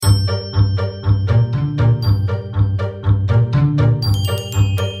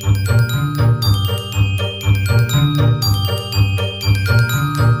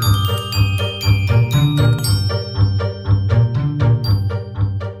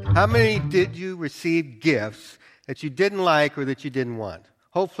How many did you receive gifts that you didn't like or that you didn't want?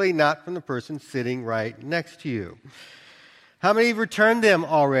 Hopefully not from the person sitting right next to you. How many have returned them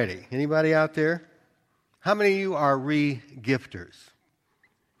already? Anybody out there? How many of you are re-gifters?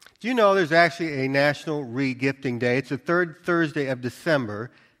 Do you know there's actually a National Re-Gifting Day? It's the third Thursday of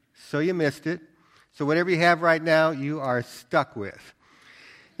December, so you missed it. So whatever you have right now, you are stuck with.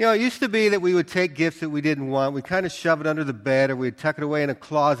 You know, it used to be that we would take gifts that we didn't want, we'd kind of shove it under the bed, or we'd tuck it away in a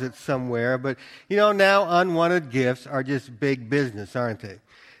closet somewhere. But, you know, now unwanted gifts are just big business, aren't they?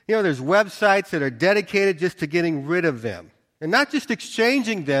 You know, there's websites that are dedicated just to getting rid of them. And not just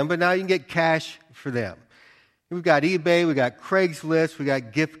exchanging them, but now you can get cash for them. We've got eBay, we've got Craigslist, we've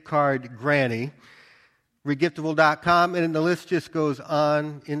got Gift Card Granny, regiftable.com, and the list just goes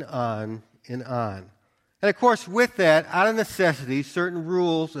on and on and on. And of course, with that, out of necessity, certain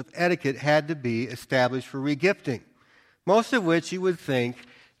rules of etiquette had to be established for regifting, most of which you would think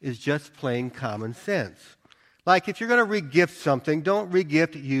is just plain common sense. Like if you're going to regift something, don't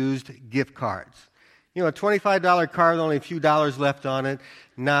regift used gift cards. You know, a $25 card with only a few dollars left on it,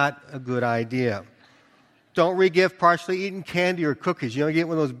 not a good idea. Don't regift partially eaten candy or cookies. You know, you get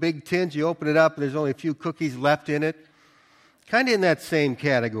one of those big tins, you open it up, and there's only a few cookies left in it. Kind of in that same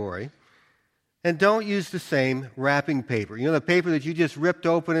category. And don't use the same wrapping paper. You know, the paper that you just ripped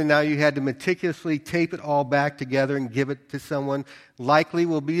open and now you had to meticulously tape it all back together and give it to someone likely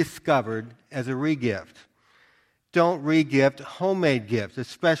will be discovered as a regift. Don't regift homemade gifts,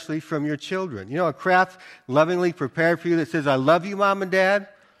 especially from your children. You know, a craft lovingly prepared for you that says, "I love you, Mom and Dad."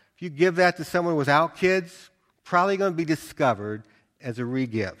 If you give that to someone without kids, probably going to be discovered as a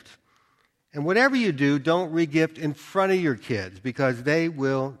regift. And whatever you do, don't regift in front of your kids because they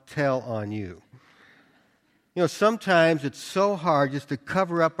will tell on you. You know, sometimes it's so hard just to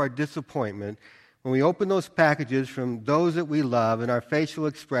cover up our disappointment when we open those packages from those that we love and our facial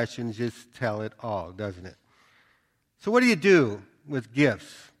expressions just tell it all, doesn't it? So what do you do with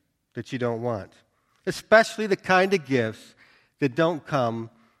gifts that you don't want? Especially the kind of gifts that don't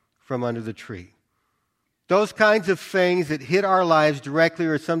come from under the tree. Those kinds of things that hit our lives directly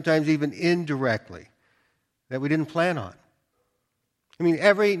or sometimes even indirectly that we didn't plan on. I mean,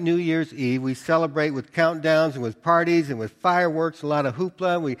 every New Year's Eve we celebrate with countdowns and with parties and with fireworks, a lot of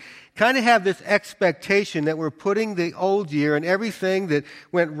hoopla. We kind of have this expectation that we're putting the old year and everything that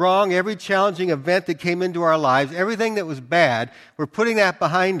went wrong, every challenging event that came into our lives, everything that was bad, we're putting that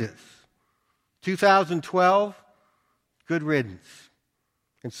behind us. 2012, good riddance.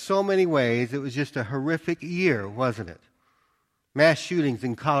 In so many ways, it was just a horrific year, wasn't it? Mass shootings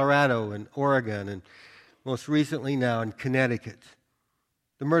in Colorado and Oregon and most recently now in Connecticut.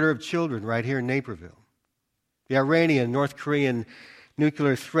 The murder of children right here in Naperville. The Iranian, North Korean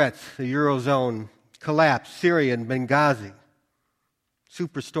nuclear threats, the Eurozone collapse, Syria and Benghazi.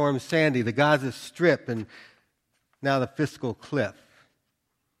 Superstorm Sandy, the Gaza Strip, and now the fiscal cliff.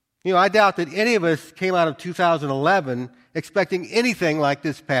 You know, I doubt that any of us came out of 2011 expecting anything like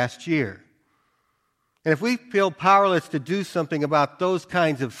this past year. And if we feel powerless to do something about those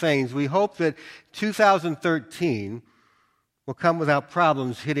kinds of things, we hope that 2013 will come without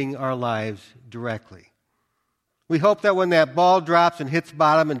problems hitting our lives directly. We hope that when that ball drops and hits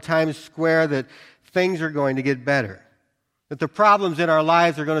bottom in Times Square that things are going to get better. That the problems in our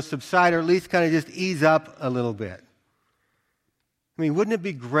lives are going to subside or at least kind of just ease up a little bit. I mean, wouldn't it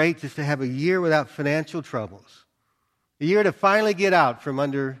be great just to have a year without financial troubles? A year to finally get out from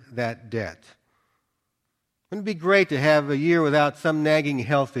under that debt. Wouldn't it be great to have a year without some nagging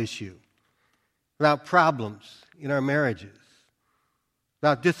health issue? Without problems in our marriages?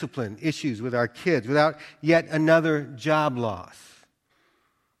 Without discipline issues with our kids? Without yet another job loss?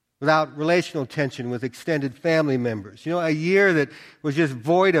 Without relational tension with extended family members? You know, a year that was just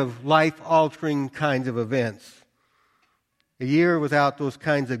void of life-altering kinds of events. A year without those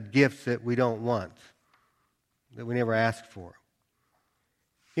kinds of gifts that we don't want, that we never asked for.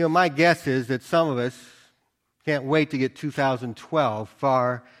 You know, my guess is that some of us can't wait to get 2012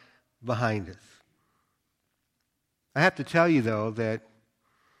 far behind us. I have to tell you, though, that,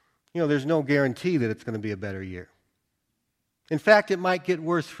 you know, there's no guarantee that it's going to be a better year. In fact, it might get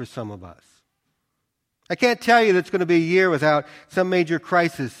worse for some of us. I can't tell you that it's going to be a year without some major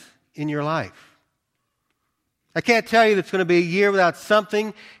crisis in your life. I can't tell you that it's going to be a year without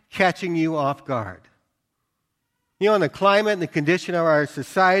something catching you off guard. You know, in the climate and the condition of our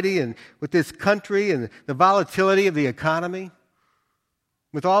society and with this country and the volatility of the economy,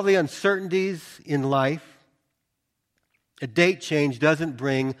 with all the uncertainties in life, a date change doesn't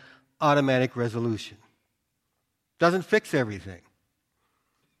bring automatic resolution. Doesn't fix everything.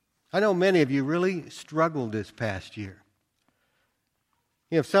 I know many of you really struggled this past year.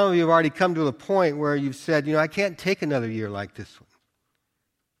 Some of you have already come to a point where you've said, I can't take another year like this one.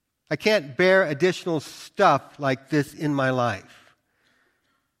 I can't bear additional stuff like this in my life.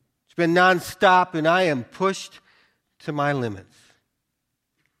 It's been nonstop, and I am pushed to my limits.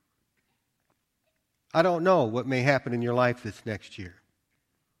 I don't know what may happen in your life this next year.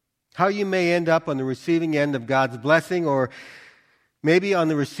 How you may end up on the receiving end of God's blessing, or maybe on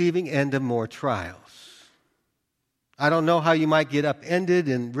the receiving end of more trials. I don't know how you might get upended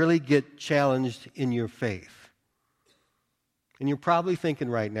and really get challenged in your faith. And you're probably thinking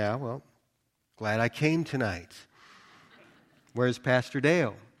right now, well, glad I came tonight. Where's Pastor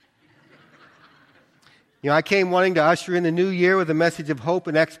Dale? I came wanting to usher in the new year with a message of hope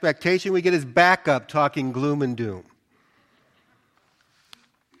and expectation. We get his back up talking gloom and doom.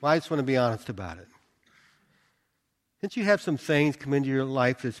 Well, I just want to be honest about it. Didn't you have some things come into your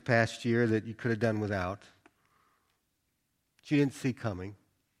life this past year that you could have done without? That you didn't see coming?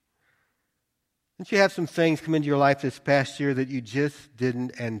 Didn't you have some things come into your life this past year that you just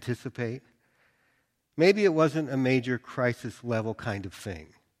didn't anticipate? Maybe it wasn't a major crisis level kind of thing.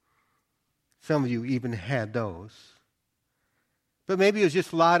 Some of you even had those. But maybe it was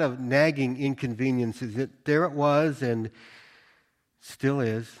just a lot of nagging inconveniences. There it was and still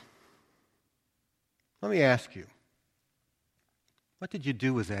is. Let me ask you, what did you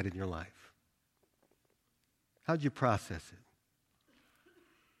do with that in your life? How did you process it?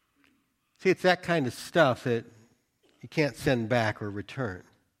 See, it's that kind of stuff that you can't send back or return.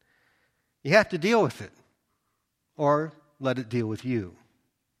 You have to deal with it, or let it deal with you.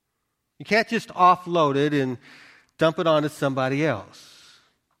 You can't just offload it and dump it onto somebody else.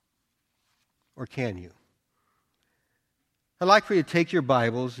 Or can you? I'd like for you to take your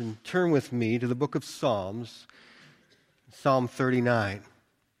Bibles and turn with me to the book of Psalms, Psalm 39.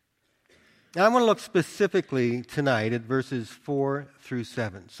 Now, I want to look specifically tonight at verses 4 through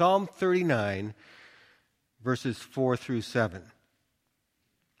 7. Psalm 39, verses 4 through 7.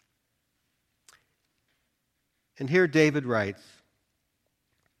 And here David writes,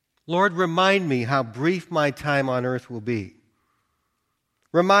 Lord, remind me how brief my time on earth will be.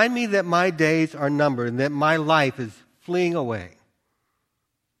 Remind me that my days are numbered and that my life is fleeing away.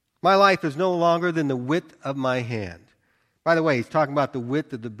 My life is no longer than the width of my hand. By the way, he's talking about the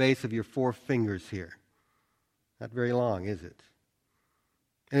width of the base of your four fingers here. Not very long, is it?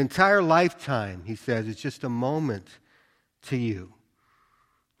 An entire lifetime, he says, is just a moment to you.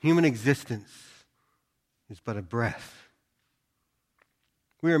 Human existence is but a breath.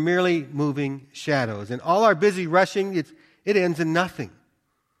 We are merely moving shadows, and all our busy rushing, it ends in nothing.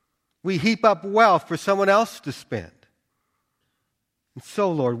 We heap up wealth for someone else to spend. And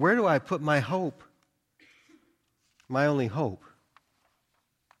so, Lord, where do I put my hope? My only hope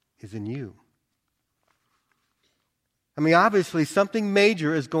is in you. Obviously, something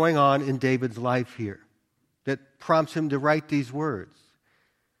major is going on in David's life here that prompts him to write these words.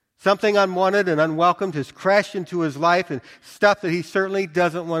 Something unwanted and unwelcomed has crashed into his life, and stuff that he certainly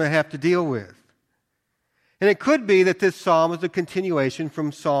doesn't want to have to deal with. And it could be that this psalm is a continuation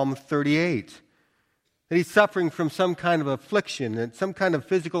from Psalm 38. That he's suffering from some kind of affliction and some kind of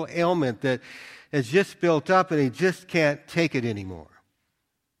physical ailment that has just built up and he just can't take it anymore.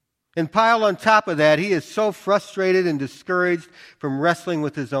 And piled on top of that, he is so frustrated and discouraged from wrestling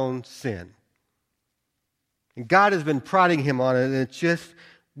with his own sin. And God has been prodding him on it, and it's just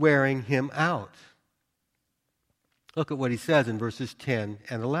wearing him out. Look at what he says in verses 10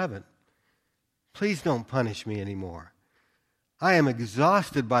 and 11. Please don't punish me anymore. I am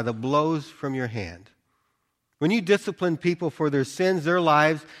exhausted by the blows from your hand. When you discipline people for their sins, their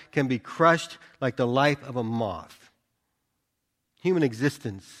lives can be crushed like the life of a moth. Human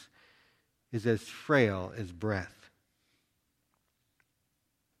existence is as frail as breath.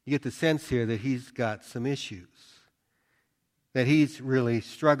 You get the sense here that he's got some issues, that he's really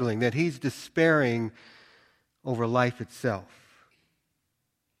struggling, that he's despairing over life itself.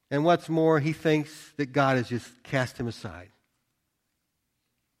 And what's more, he thinks that God has just cast him aside,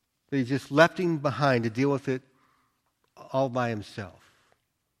 that he's just left him behind to deal with it all by himself,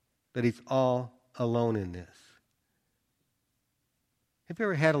 that he's all alone in this. Have you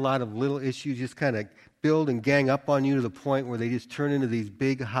ever had a lot of little issues just kind of build and gang up on you to the point where they just turn into these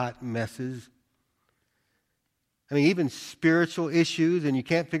big, hot messes? Even spiritual issues, and you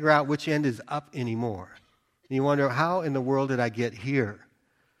can't figure out which end is up anymore. And you wonder, how in the world did I get here?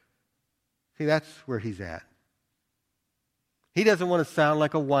 See, that's where he's at. He doesn't want to sound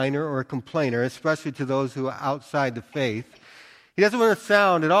like a whiner or a complainer, especially to those who are outside the faith. He doesn't want to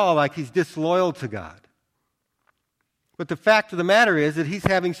sound at all like he's disloyal to God. But the fact of the matter is that he's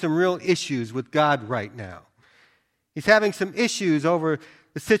having some real issues with God right now. He's having some issues over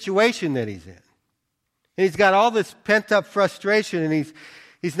the situation that he's in. And he's got all this pent-up frustration, and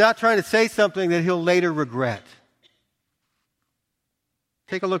he's not trying to say something that he'll later regret.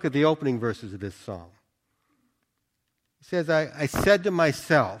 Take a look at the opening verses of this psalm. He says, I said to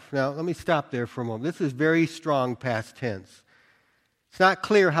myself. Now, let me stop there for a moment. This is very strong past tense. It's not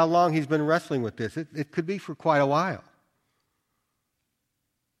clear how long he's been wrestling with this. It could be for quite a while.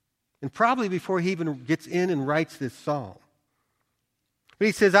 And probably before he even gets in and writes this psalm. But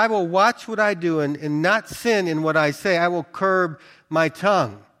he says, I will watch what I do and not sin in what I say. I will curb my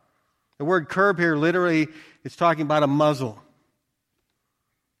tongue. The word curb here literally is talking about a muzzle.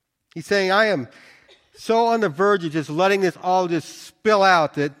 He's saying, I am so on the verge of just letting this all just spill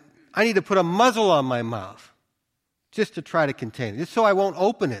out that I need to put a muzzle on my mouth just to try to contain it, just so I won't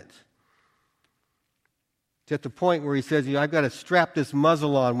open it. It's at the point where he says, I've got to strap this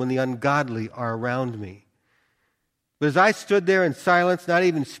muzzle on when the ungodly are around me. But as I stood there in silence, not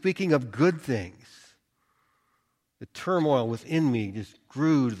even speaking of good things, the turmoil within me just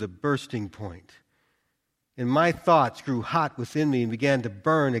grew to the bursting point. And my thoughts grew hot within me and began to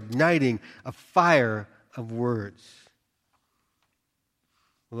burn, igniting a fire of words.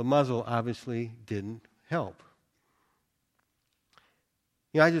 Well, the muzzle obviously didn't help.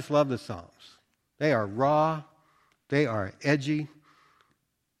 I just love the Psalms. They are raw. They are edgy.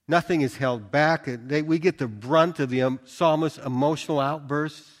 Nothing is held back. We get the brunt of the psalmist's emotional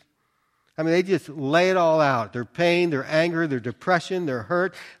outbursts. I mean, they just lay it all out. Their pain, their anger, their depression, their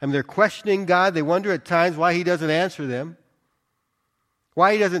hurt. I mean, they're questioning God. They wonder at times why He doesn't answer them.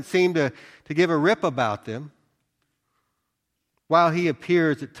 Why He doesn't seem to give a rip about them. While He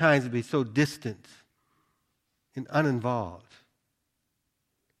appears at times to be so distant and uninvolved.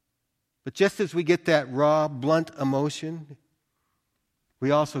 But just as we get that raw, blunt emotion, we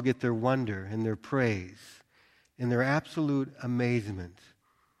also get their wonder and their praise and their absolute amazement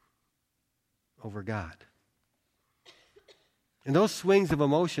over God. And those swings of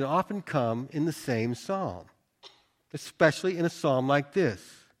emotion often come in the same psalm, especially in a psalm like this.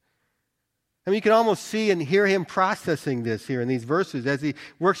 I mean, you can almost see and hear him processing this here in these verses as he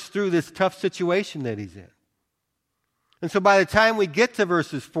works through this tough situation that he's in. And so by the time we get to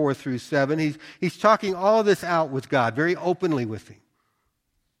verses 4 through 7, he's talking all of this out with God, very openly with Him.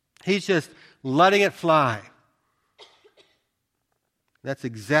 He's just letting it fly. That's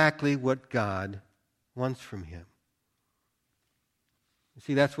exactly what God wants from him. You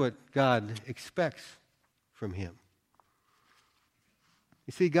see, that's what God expects from him.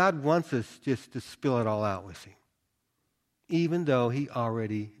 You see, God wants us just to spill it all out with Him, even though He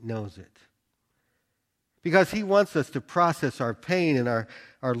already knows it. Because He wants us to process our pain and our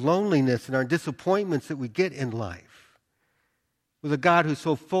loneliness and our disappointments that we get in life with a God who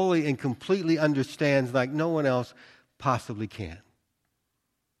so fully and completely understands like no one else possibly can.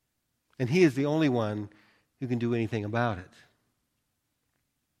 And He is the only one who can do anything about it.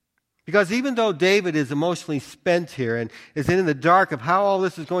 Because even though David is emotionally spent here and is in the dark of how all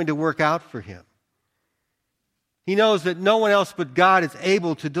this is going to work out for him, he knows that no one else but God is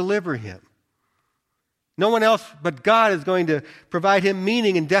able to deliver him. No one else but God is going to provide him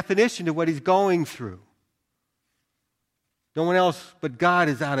meaning and definition to what he's going through. No one else but God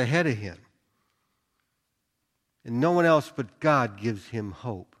is out ahead of him. And no one else but God gives him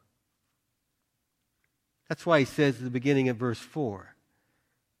hope. That's why he says at the beginning of verse 4,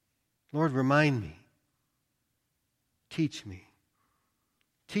 Lord, remind me. Teach me.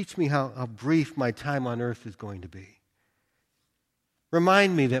 Teach me how brief my time on earth is going to be.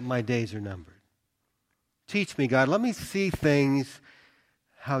 Remind me that my days are numbered. Teach me, God. Let me see things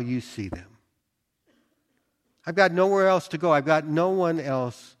how you see them. I've got nowhere else to go. I've got no one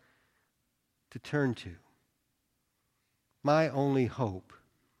else to turn to. My only hope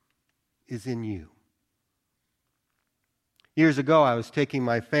is in you. Years ago, I was taking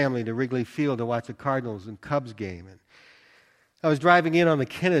my family to Wrigley Field to watch a Cardinals and Cubs game. And I was driving in on the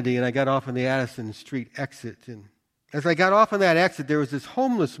Kennedy, and I got off on the Addison Street exit. And as I got off on that exit, there was this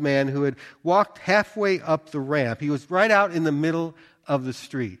homeless man who had walked halfway up the ramp. He was right out in the middle of the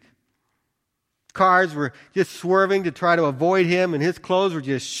street. Cars were just swerving to try to avoid him, and his clothes were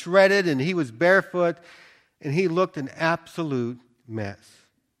just shredded, and he was barefoot, and he looked an absolute mess.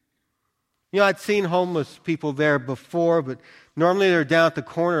 You know, I'd seen homeless people there before, but normally they're down at the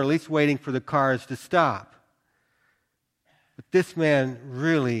corner, at least waiting for the cars to stop. But this man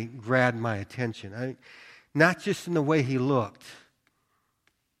really grabbed my attention. Not just in the way he looked,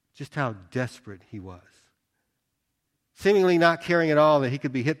 just how desperate he was. Seemingly not caring at all that he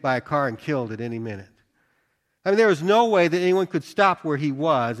could be hit by a car and killed at any minute. I mean, there was no way that anyone could stop where he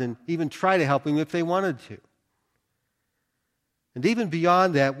was and even try to help him if they wanted to. And even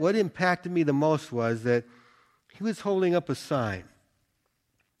beyond that, what impacted me the most was that he was holding up a sign.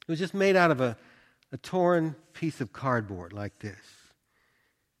 It was just made out of a torn piece of cardboard like this.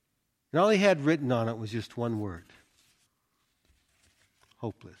 And all he had written on it was just one word: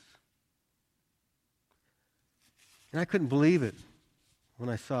 hopeless. And I couldn't believe it when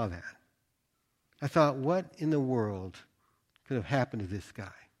I saw that. I thought, what in the world could have happened to this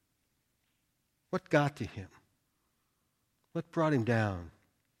guy? What got to him? What brought him down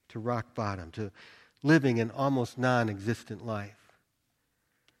to rock bottom, to living an almost non-existent life?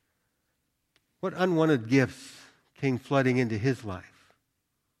 What unwanted gifts came flooding into his life,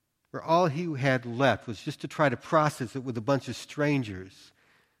 where all he had left was just to try to process it with a bunch of strangers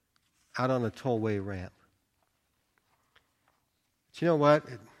out on a tollway ramp? But you know what?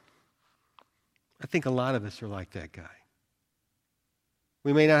 I think a lot of us are like that guy.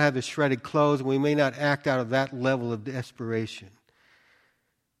 We may not have the shredded clothes, and we may not act out of that level of desperation.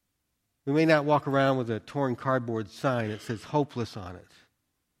 We may not walk around with a torn cardboard sign that says hopeless on it.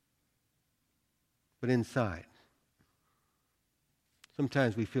 But inside,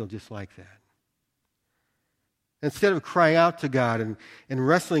 sometimes we feel just like that. Instead of crying out to God and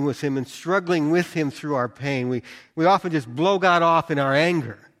wrestling with Him and struggling with Him through our pain, we often just blow God off in our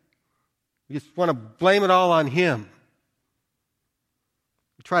anger. We just want to blame it all on Him.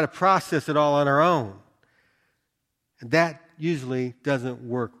 We try to process it all on our own. And that usually doesn't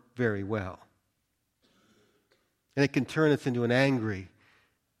work very well. And it can turn us into an angry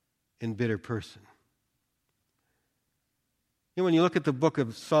and bitter person. You know, when you look at the book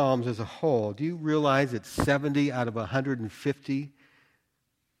of Psalms as a whole, do you realize that 70 out of 150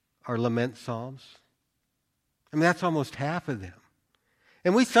 are lament psalms? I mean, that's almost half of them.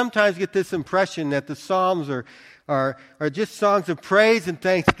 And we sometimes get this impression that the Psalms are just songs of praise and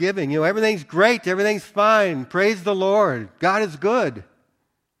thanksgiving. You know, everything's great, everything's fine. Praise the Lord. God is good. In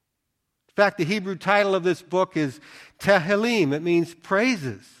fact, the Hebrew title of this book is Tehillim. It means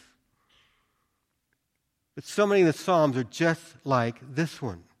praises. But so many of the Psalms are just like this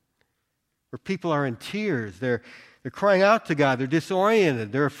one, where people are in tears. They're crying out to God. They're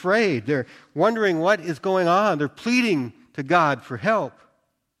disoriented. They're afraid. They're wondering what is going on. They're pleading to God for help.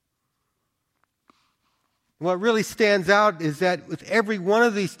 And what really stands out is that with every one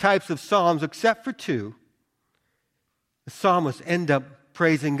of these types of Psalms, except for two, the psalmists end up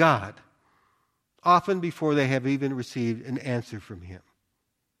praising God, often before they have even received an answer from Him.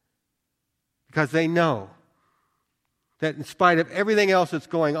 Because they know that in spite of everything else that's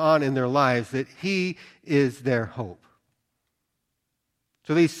going on in their lives, that He is their hope.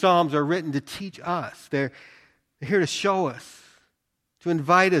 So these Psalms are written to teach us. They're here to show us, to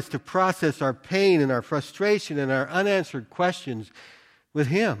invite us to process our pain and our frustration and our unanswered questions with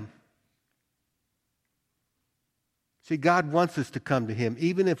Him. See, God wants us to come to Him,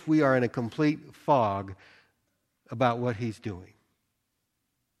 even if we are in a complete fog about what He's doing.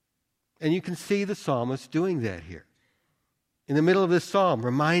 And you can see the psalmist doing that here. In the middle of this psalm,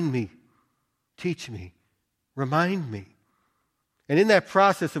 remind me, teach me, remind me. And in that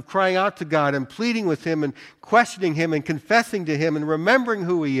process of crying out to God and pleading with Him and questioning Him and confessing to Him and remembering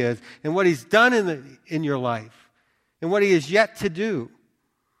who He is and what He's done in your life and what He is yet to do,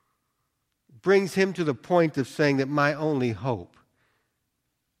 brings him to the point of saying that my only hope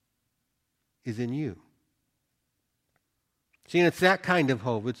is in You. See, and it's that kind of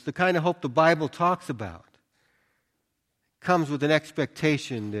hope. It's the kind of hope the Bible talks about. It comes with an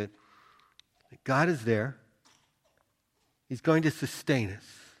expectation that God is there. He's going to sustain us.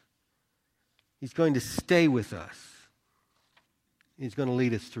 He's going to stay with us. He's going to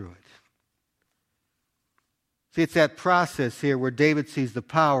lead us through it. See, it's that process here where David sees the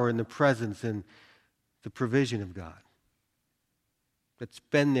power and the presence and the provision of God that's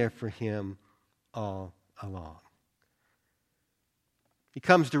been there for him all along. He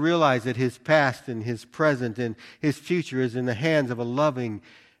comes to realize that his past and his present and his future is in the hands of a loving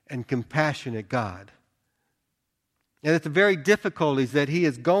and compassionate God. And that the very difficulties that he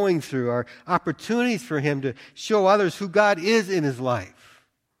is going through are opportunities for him to show others who God is in his life.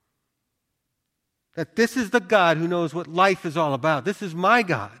 That this is the God who knows what life is all about. This is my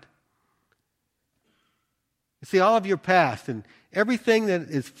God. You see, all of your past and everything that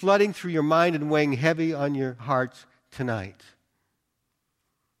is flooding through your mind and weighing heavy on your hearts tonight.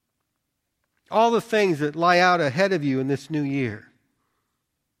 All the things that lie out ahead of you in this new year.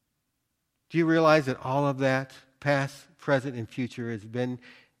 Do you realize that all of that, past, present, and future, has been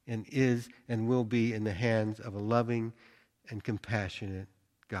and is and will be in the hands of a loving and compassionate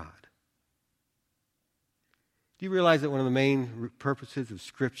God? Do you realize that one of the main purposes of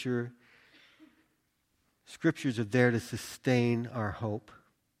Scripture Scriptures are there to sustain our hope.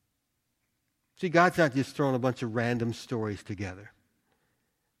 See, God's not just throwing a bunch of random stories together.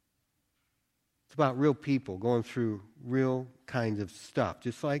 It's about real people going through real kinds of stuff,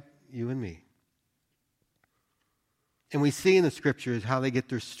 just like you and me. And we see in the Scriptures how they get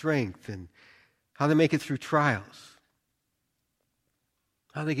their strength and how they make it through trials,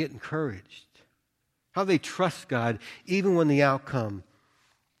 how they get encouraged, how they trust God even when the outcome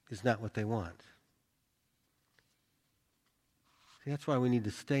is not what they want. See, that's why we need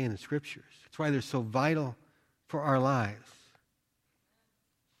to stay in the Scriptures. That's why they're so vital for our lives.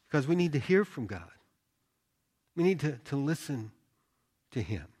 Because we need to hear from God. We need to listen to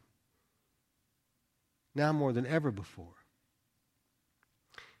Him. Now more than ever before.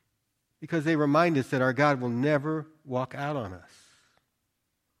 Because they remind us that our God will never walk out on us.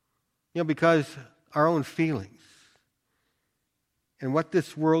 Because our own feelings and what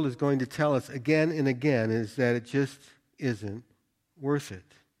this world is going to tell us again and again is that it just isn't worth it.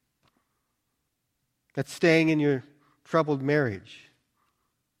 That staying in your troubled marriage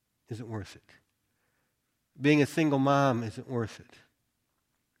isn't worth it. Being a single mom isn't worth it.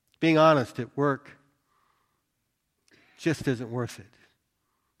 Being honest at work just isn't worth it.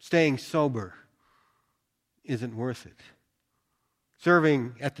 Staying sober isn't worth it.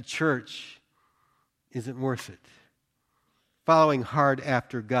 Serving at the church isn't worth it. Following hard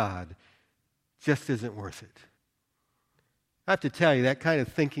after God just isn't worth it. I have to tell you, that kind of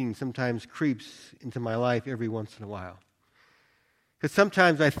thinking sometimes creeps into my life every once in a while. Because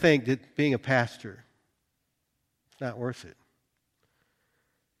sometimes I think that being a pastor is not worth it.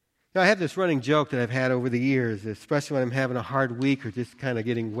 I have this running joke that I've had over the years, especially when I'm having a hard week or just kind of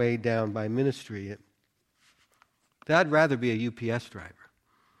getting weighed down by ministry, that I'd rather be a UPS driver.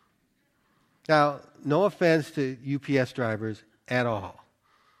 Now, no offense to UPS drivers at all,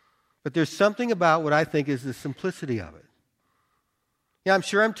 but there's something about what I think is the simplicity of it. Yeah, I'm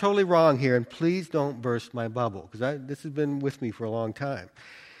sure I'm totally wrong here, and please don't burst my bubble, because this has been with me for a long time.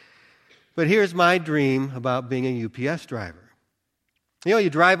 But here's my dream about being a UPS driver. You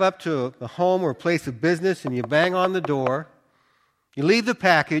drive up to a home or a place of business, and you bang on the door, you leave the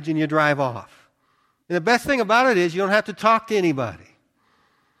package, and you drive off. And the best thing about it is you don't have to talk to anybody.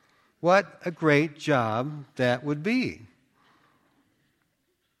 What a great job that would be.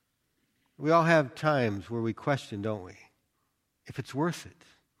 We all have times where we question, don't we? If it's worth it.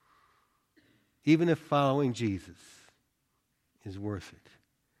 Even if following Jesus is worth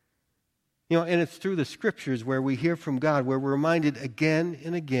it. And it's through the Scriptures where we hear from God, where we're reminded again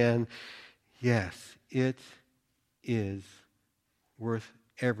and again, yes, it is worth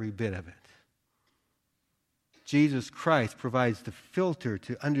every bit of it. Jesus Christ provides the filter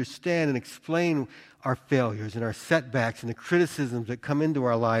to understand and explain our failures and our setbacks and the criticisms that come into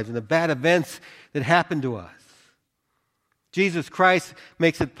our lives and the bad events that happen to us. Jesus Christ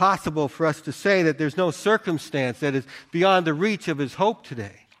makes it possible for us to say that there's no circumstance that is beyond the reach of His hope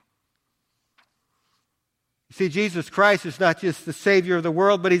today. You see, Jesus Christ is not just the Savior of the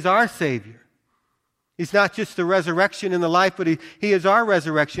world, but He's our Savior. He's not just the resurrection and the life, but He is our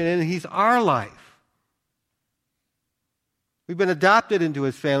resurrection and He's our life. We've been adopted into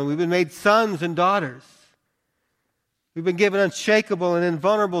His family. We've been made sons and daughters. We've been given unshakable and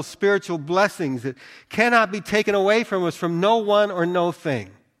invulnerable spiritual blessings that cannot be taken away from us from no one or no thing,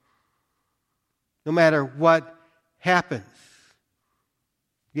 no matter what happens.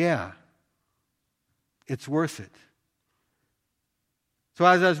 Yeah, it's worth it. So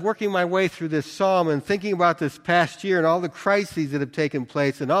as I was working my way through this psalm and thinking about this past year and all the crises that have taken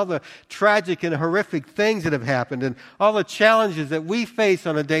place and all the tragic and horrific things that have happened and all the challenges that we face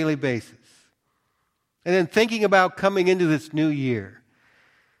on a daily basis, and then thinking about coming into this new year,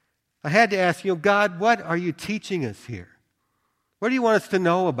 I had to ask, God, what are you teaching us here? What do you want us to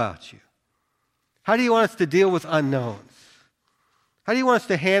know about you? How do you want us to deal with unknowns? How do you want us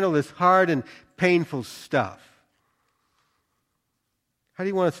to handle this hard and painful stuff? How do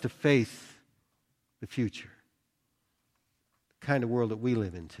you want us to face the future? The kind of world that we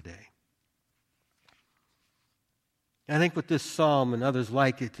live in today. I think what this psalm and others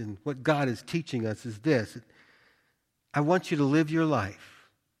like it and what God is teaching us is this. I want you to live your life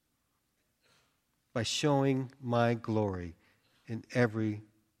by showing my glory in every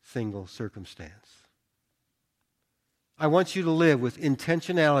single circumstance. I want you to live with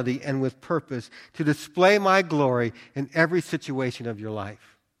intentionality and with purpose to display my glory in every situation of your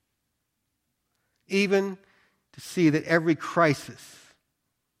life. Even to see that every crisis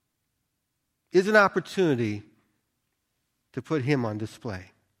is an opportunity to put Him on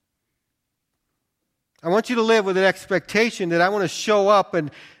display. I want you to live with an expectation that I want to show up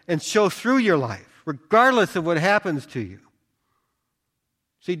and show through your life. regardless of what happens to you.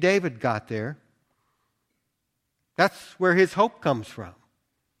 See, David got there. That's where his hope comes from.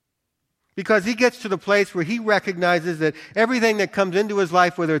 Because he gets to the place where he recognizes that everything that comes into his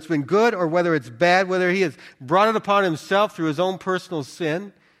life, whether it's been good or whether it's bad, whether he has brought it upon himself through his own personal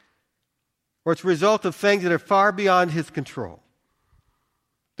sin, or it's a result of things that are far beyond his control,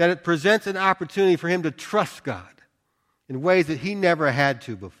 that it presents an opportunity for him to trust God in ways that he never had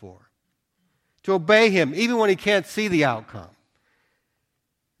to before, to obey him even when he can't see the outcome,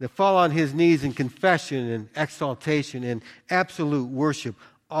 to fall on his knees in confession and exaltation and absolute worship,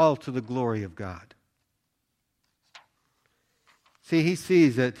 all to the glory of God. See, he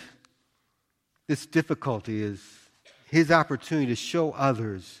sees that this difficulty is his opportunity to show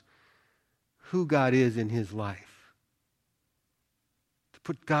others who God is in his life, to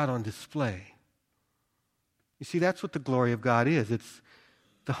put God on display. You see, that's what the glory of God is. It's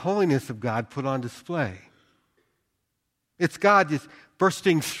the holiness of God put on display. It's God just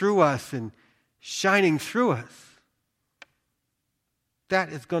bursting through us and shining through us.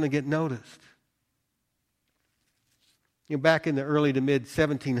 That is going to get noticed. Back in the early to mid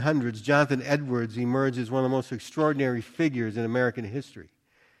 1700s, Jonathan Edwards emerged as one of the most extraordinary figures in American history.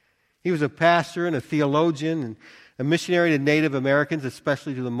 He was a pastor and a theologian and a missionary to Native Americans,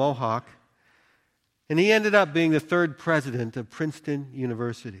 especially to the Mohawk. And he ended up being the third president of Princeton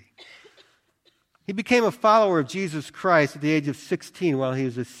University. He became a follower of Jesus Christ at the age of 16 while he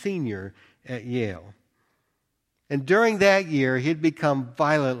was a senior at Yale. And during that year, he had become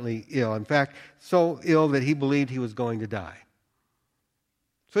violently ill. In fact, so ill that he believed he was going to die.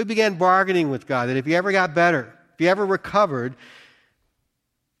 So he began bargaining with God that if he ever got better, if he ever recovered,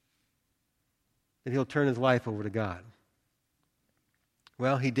 that he'll turn his life over to God.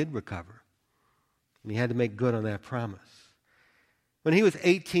 Well, he did recover. And he had to make good on that promise. When he was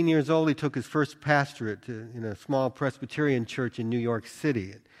 18 years old, he took his first pastorate in a small Presbyterian church in New York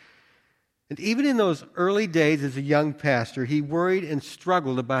City. And even in those early days as a young pastor, he worried and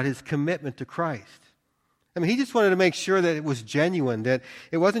struggled about his commitment to Christ. I mean, he just wanted to make sure that it was genuine, that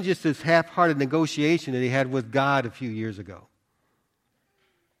it wasn't just this half-hearted negotiation that he had with God a few years ago.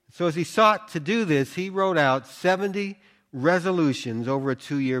 So as he sought to do this, he wrote out 70 resolutions over a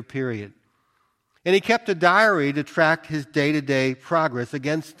 2-year period. And he kept a diary to track his day-to-day progress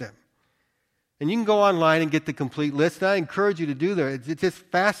against them. And you can go online and get the complete list. And I encourage you to do that. It's just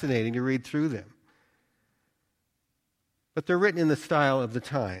fascinating to read through them. But they're written in the style of the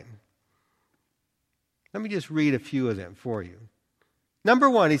time. Let me just read a few of them for you. Number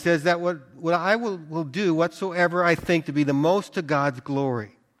 1, he says that what I will do whatsoever I think to be the most to God's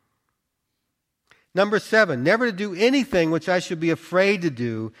glory. Number 7, never to do anything which I should be afraid to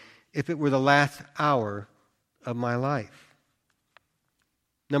do if it were the last hour of my life.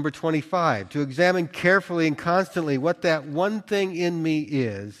 Number 25, to examine carefully and constantly what that one thing in me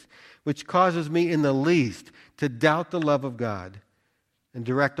is which causes me in the least to doubt the love of God and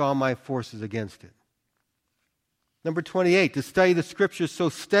direct all my forces against it. Number 28, to study the Scriptures so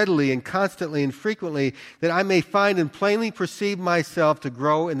steadily and constantly and frequently that I may find and plainly perceive myself to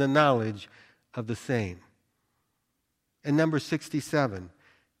grow in the knowledge of the same. And number 67,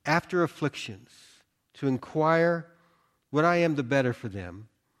 after afflictions, to inquire what I am the better for them,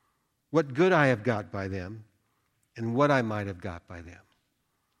 what good I have got by them, and what I might have got by them.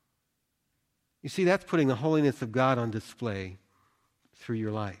 You see, that's putting the holiness of God on display through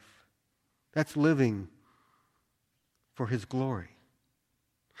your life. That's living for His glory.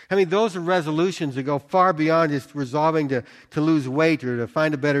 I mean, those are resolutions that go far beyond just resolving to lose weight or to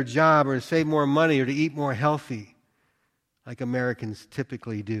find a better job or to save more money or to eat more healthy, like Americans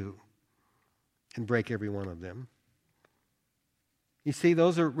typically do, and break every one of them. You see,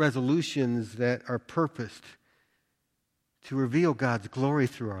 those are resolutions that are purposed to reveal God's glory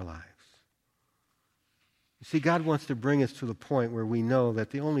through our lives. You see, God wants to bring us to the point where we know that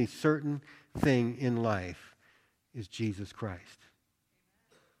the only certain thing in life is Jesus Christ.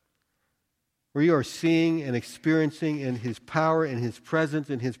 Where you are seeing and experiencing in His power and His presence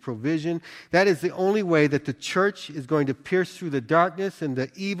and His provision, that is the only way that the church is going to pierce through the darkness and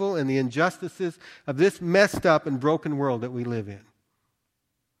the evil and the injustices of this messed up and broken world that we live in.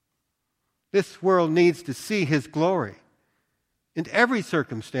 This world needs to see His glory in every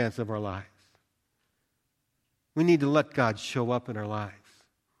circumstance of our lives. We need to let God show up in our lives.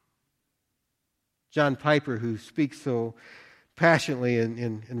 John Piper, who speaks so passionately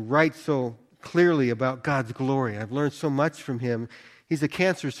and writes so clearly about God's glory, I've learned so much from him. He's a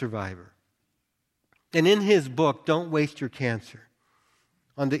cancer survivor. And in his book, Don't Waste Your Cancer,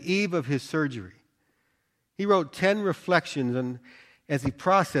 on the eve of his surgery, he wrote 10 reflections on as he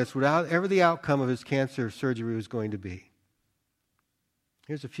processed whatever the outcome of his cancer surgery was going to be.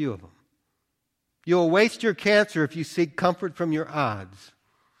 Here's a few of them. You'll waste your cancer if you seek comfort from your odds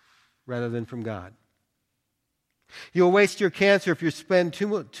rather than from God. You'll waste your cancer if you spend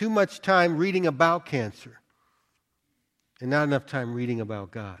too much time reading about cancer and not enough time reading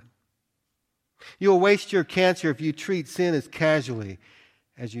about God. You'll waste your cancer if you treat sin as casually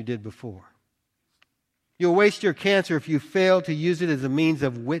as you did before. You'll waste your cancer if you fail to use it as a means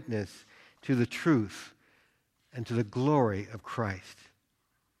of witness to the truth and to the glory of Christ.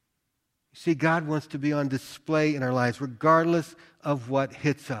 You see, God wants to be on display in our lives regardless of what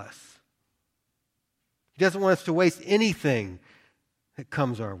hits us. He doesn't want us to waste anything that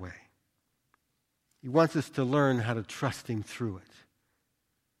comes our way. He wants us to learn how to trust Him through it.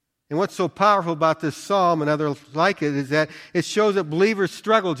 And what's so powerful about this psalm and others like it is that it shows that believers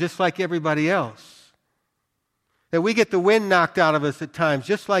struggle just like everybody else. That we get the wind knocked out of us at times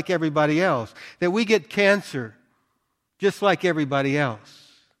just like everybody else. That we get cancer just like everybody else.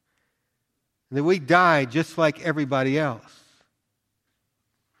 And that we die just like everybody else.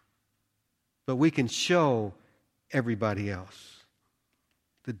 But we can show everybody else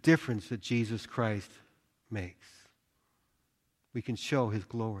the difference that Jesus Christ makes. We can show His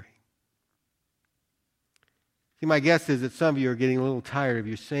glory. See, my guess is that some of you are getting a little tired of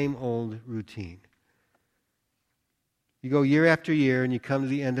your same old routine. You go year after year and you come to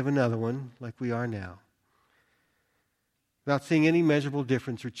the end of another one, like we are now, without seeing any measurable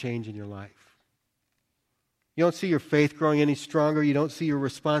difference or change in your life. You don't see your faith growing any stronger. You don't see your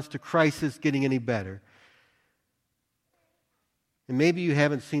response to crisis getting any better. And maybe you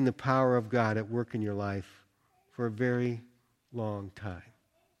haven't seen the power of God at work in your life for a very long time.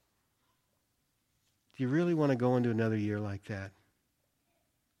 Do you really want to go into another year like that?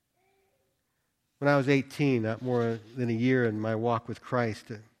 When I was 18, not more than a year in my walk with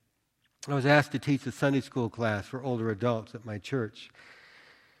Christ, I was asked to teach a Sunday school class for older adults at my church.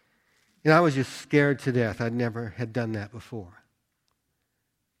 And I was just scared to death. I'd never had done that before.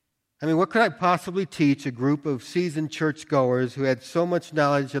 I mean, what could I possibly teach a group of seasoned churchgoers who had so much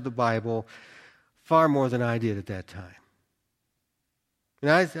knowledge of the Bible, far more than I did at that time? And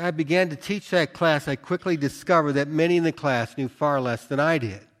as I began to teach that class, I quickly discovered that many in the class knew far less than I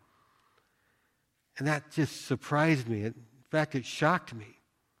did. And that just surprised me. In fact, it shocked me.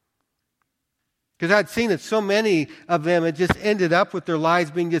 Because I'd seen that so many of them had just ended up with their lives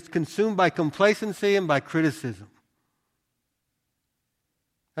being just consumed by complacency and by criticism.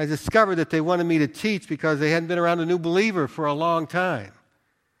 I discovered that they wanted me to teach because they hadn't been around a new believer for a long time.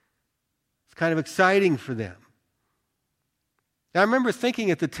 It's kind of exciting for them. Now, I remember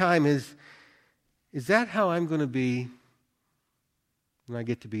thinking at the time, is that how I'm going to be when I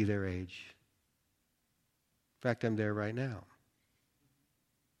get to be their age? In fact, I'm there right now.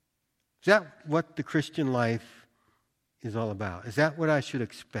 Is that what the Christian life is all about? Is that what I should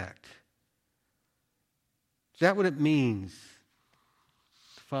expect? Is that what it means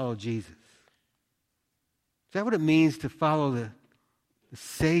to follow Jesus? Is that what it means to follow the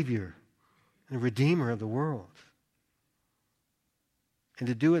Savior and Redeemer of the world? And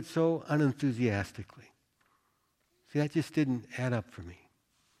to do it so unenthusiastically. See, that just didn't add up for me.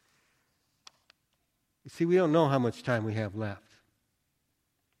 You see, we don't know how much time we have left.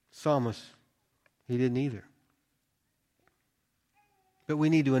 Psalmist, he didn't either. But we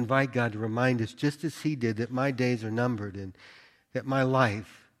need to invite God to remind us, just as he did, that my days are numbered and that my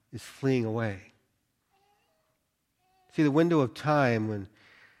life is fleeing away. See, the window of time when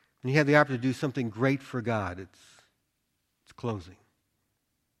you have the opportunity to do something great for God, it's closing.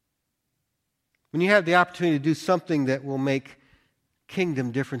 When you have the opportunity to do something that will make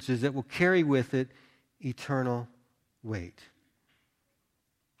kingdom differences, that will carry with it eternal weight.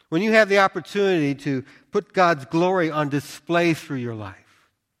 When you have the opportunity to put God's glory on display through your life.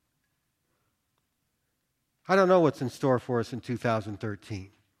 I don't know what's in store for us in 2013.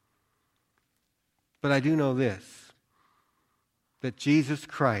 But I do know this, that Jesus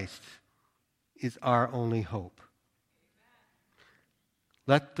Christ is our only hope.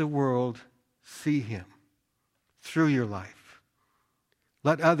 Let the world see him through your life.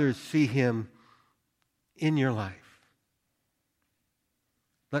 Let others see him in your life.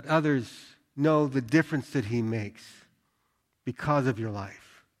 Let others know the difference that he makes because of your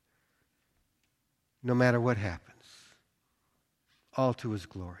life. No matter what happens. All to his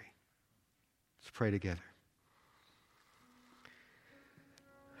glory. Let's pray together.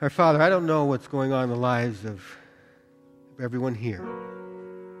 Our Father, I don't know what's going on in the lives of everyone here.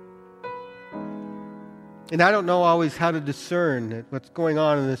 And I don't know always how to discern what's going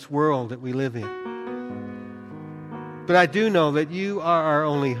on in this world that we live in. But I do know that you are our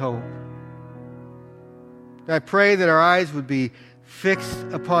only hope. I pray that our eyes would be fixed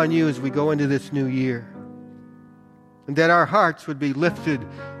upon you as we go into this new year, and that our hearts would be lifted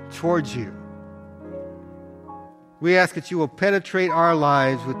towards you. We ask that you will penetrate our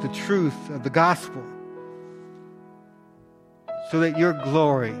lives with the truth of the gospel, so that your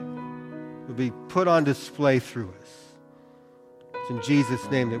glory will be put on display through us. It's in Jesus'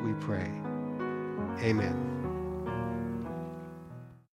 name that we pray. Amen.